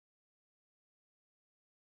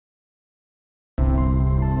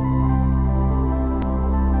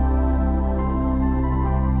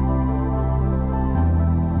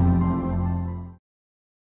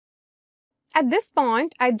At this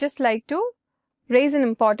point, I'd just like to raise an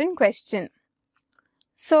important question.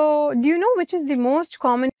 So, do you know which is the most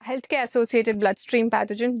common healthcare associated bloodstream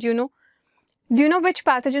pathogen? Do you know which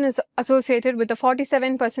pathogen is associated with a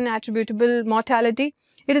 47% attributable mortality?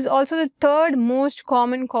 It is also the third most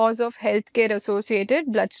common cause of healthcare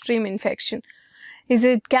associated bloodstream infection. Is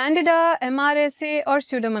it Candida, MRSA or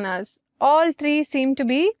Pseudomonas? All three seem to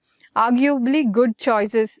be arguably good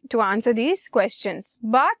choices to answer these questions,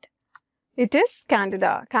 but it is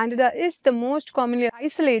Candida. Candida is the most commonly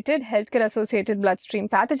isolated healthcare associated bloodstream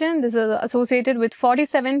pathogen. This is associated with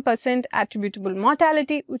 47% attributable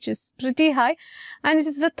mortality, which is pretty high, and it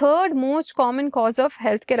is the third most common cause of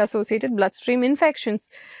healthcare associated bloodstream infections.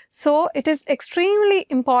 So it is extremely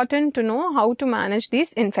important to know how to manage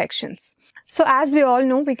these infections. So as we all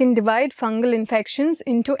know, we can divide fungal infections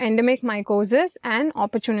into endemic mycosis and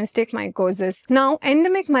opportunistic mycosis. Now,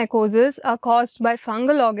 endemic mycosis are caused by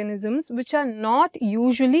fungal organisms which are not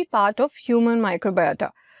usually part of human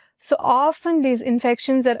microbiota. So often these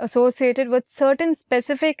infections are associated with certain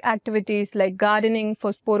specific activities like gardening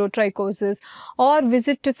for sporotrichosis or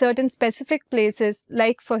visit to certain specific places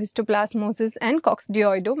like for histoplasmosis and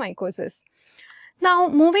coccidioidomycosis. Now,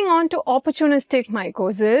 moving on to opportunistic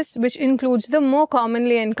mycosis, which includes the more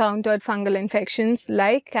commonly encountered fungal infections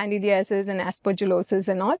like candidiasis and aspergillosis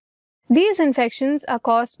and all. These infections are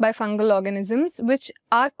caused by fungal organisms which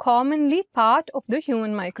are commonly part of the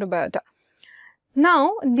human microbiota.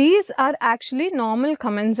 Now, these are actually normal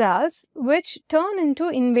commensals which turn into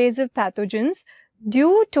invasive pathogens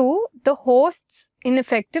due to the host's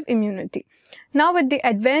ineffective immunity. Now, with the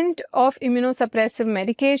advent of immunosuppressive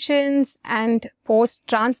medications and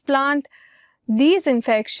post-transplant, these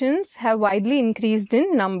infections have widely increased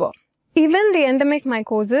in number. Even the endemic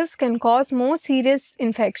mycosis can cause more serious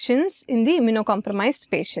infections in the immunocompromised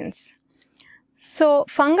patients. So,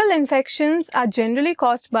 fungal infections are generally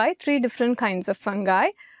caused by three different kinds of fungi.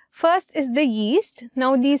 First is the yeast.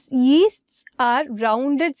 Now, these yeasts are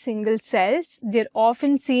rounded single cells. They're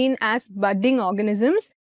often seen as budding organisms.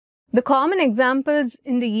 The common examples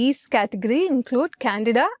in the yeast category include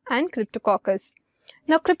Candida and Cryptococcus.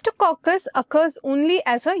 Now, Cryptococcus occurs only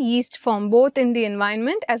as a yeast form, both in the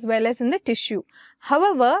environment as well as in the tissue.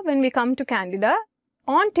 However, when we come to Candida,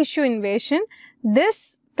 on tissue invasion,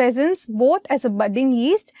 this presents both as a budding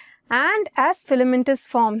yeast and as filamentous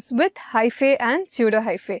forms with hyphae and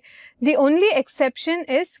pseudohyphae. The only exception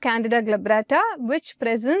is Candida glabrata, which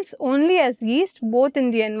presents only as yeast both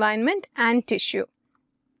in the environment and tissue.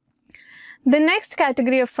 The next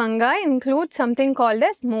category of fungi includes something called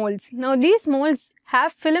as molds. Now, these molds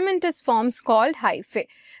have filamentous forms called hyphae.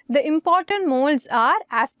 The important molds are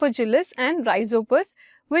Aspergillus and Rhizopus,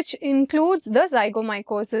 which includes the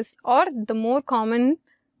zygomycosis or the more common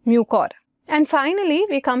mucor. And finally,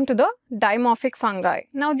 we come to the dimorphic fungi.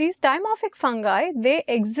 Now, these dimorphic fungi, they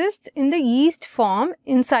exist in the yeast form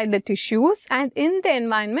inside the tissues, and in the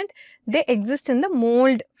environment, they exist in the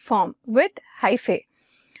mold form with hyphae.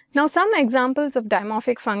 Now, some examples of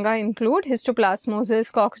dimorphic fungi include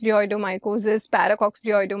histoplasmosis, coccidioidomycosis,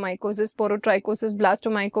 paracoccidioidomycosis, porotrichosis,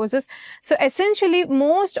 blastomycosis. So, essentially,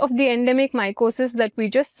 most of the endemic mycosis that we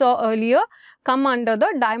just saw earlier come under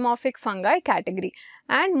the dimorphic fungi category.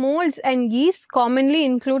 And molds and yeasts commonly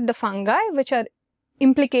include the fungi which are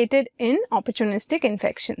implicated in opportunistic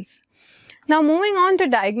infections. Now, moving on to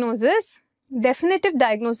diagnosis. Definitive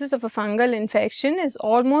diagnosis of a fungal infection is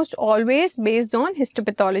almost always based on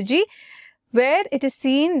histopathology, where it is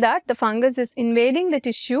seen that the fungus is invading the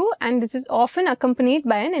tissue, and this is often accompanied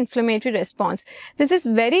by an inflammatory response. This is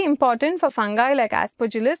very important for fungi like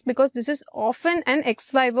Aspergillus because this is often an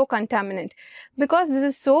ex vivo contaminant. Because this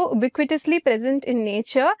is so ubiquitously present in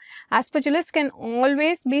nature, Aspergillus can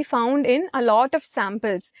always be found in a lot of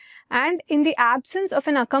samples. And in the absence of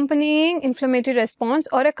an accompanying inflammatory response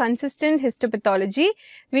or a consistent histopathology,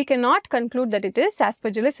 we cannot conclude that it is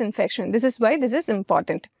Aspergillus infection. This is why this is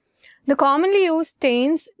important. The commonly used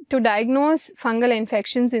stains to diagnose fungal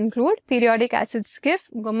infections include periodic acid skiff,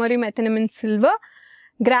 gomery methenamine silver.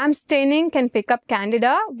 Gram staining can pick up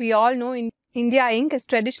Candida. We all know India ink is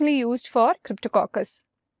traditionally used for Cryptococcus.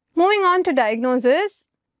 Moving on to diagnosis,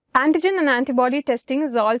 antigen and antibody testing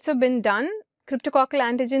has also been done. Cryptococcal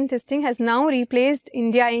antigen testing has now replaced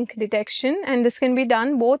India ink detection, and this can be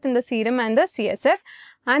done both in the serum and the CSF.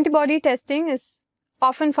 Antibody testing is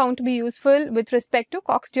often found to be useful with respect to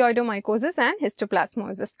coccidioidomycosis and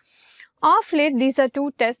histoplasmosis. Of late, these are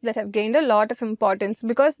two tests that have gained a lot of importance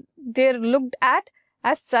because they are looked at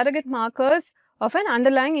as surrogate markers of an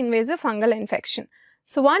underlying invasive fungal infection.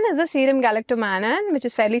 So one is the serum galactomannan, which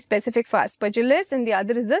is fairly specific for Aspergillus, and the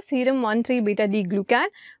other is the serum 1,3-beta-D-glucan,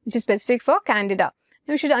 which is specific for Candida.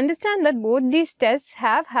 Now, you should understand that both these tests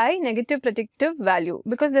have high negative predictive value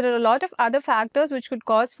because there are a lot of other factors which could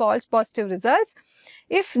cause false positive results.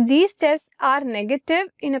 If these tests are negative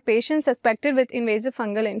in a patient suspected with invasive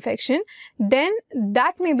fungal infection, then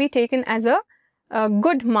that may be taken as a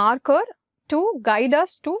good marker to guide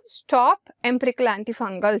us to stop empirical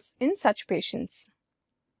antifungals in such patients.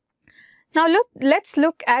 Now, let's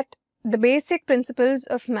look at the basic principles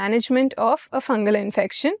of management of a fungal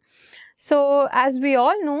infection. So, as we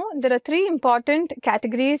all know, there are three important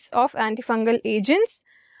categories of antifungal agents.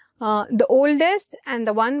 The oldest and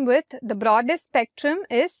the one with the broadest spectrum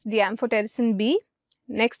is the Amphotericin B.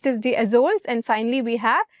 Next is the azoles, and finally we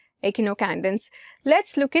have echinocandins.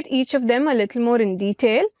 Let's look at each of them a little more in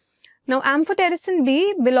detail. Now, Amphotericin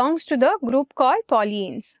B belongs to the group called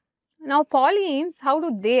polyenes. Now, polyenes, how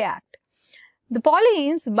do they act? The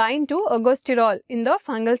polyenes bind to ergosterol in the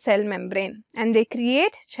fungal cell membrane and they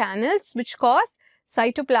create channels which cause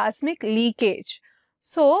cytoplasmic leakage.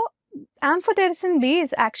 So, Amphotericin B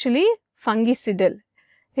is actually fungicidal.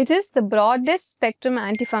 It is the broadest spectrum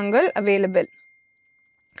antifungal available.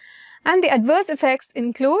 And the adverse effects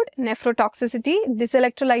include nephrotoxicity,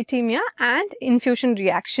 dyselectrolytemia and infusion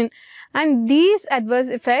reaction. And these adverse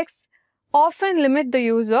effects often limit the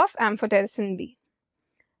use of Amphotericin B.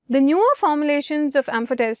 The newer formulations of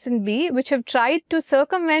Amphotericin B which have tried to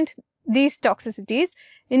circumvent these toxicities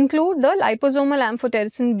include the liposomal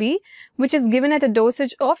Amphotericin B, which is given at a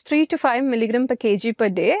dosage of 3 to 5 mg per kg per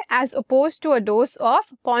day as opposed to a dose of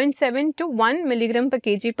 0.7 to 1 mg per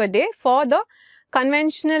kg per day for the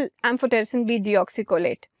conventional Amphotericin B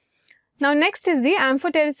deoxycholate. Now, next is the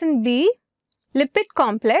Amphotericin B lipid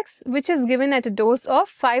complex, which is given at a dose of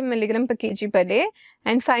 5 mg per kg per day.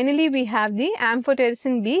 And finally, we have the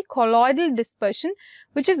Amphotericin B colloidal dispersion,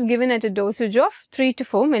 which is given at a dosage of 3 to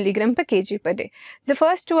 4 mg per kg per day. The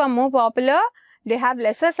first two are more popular, they have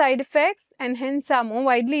lesser side effects and hence are more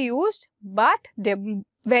widely used, but they're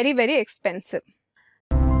very, very expensive.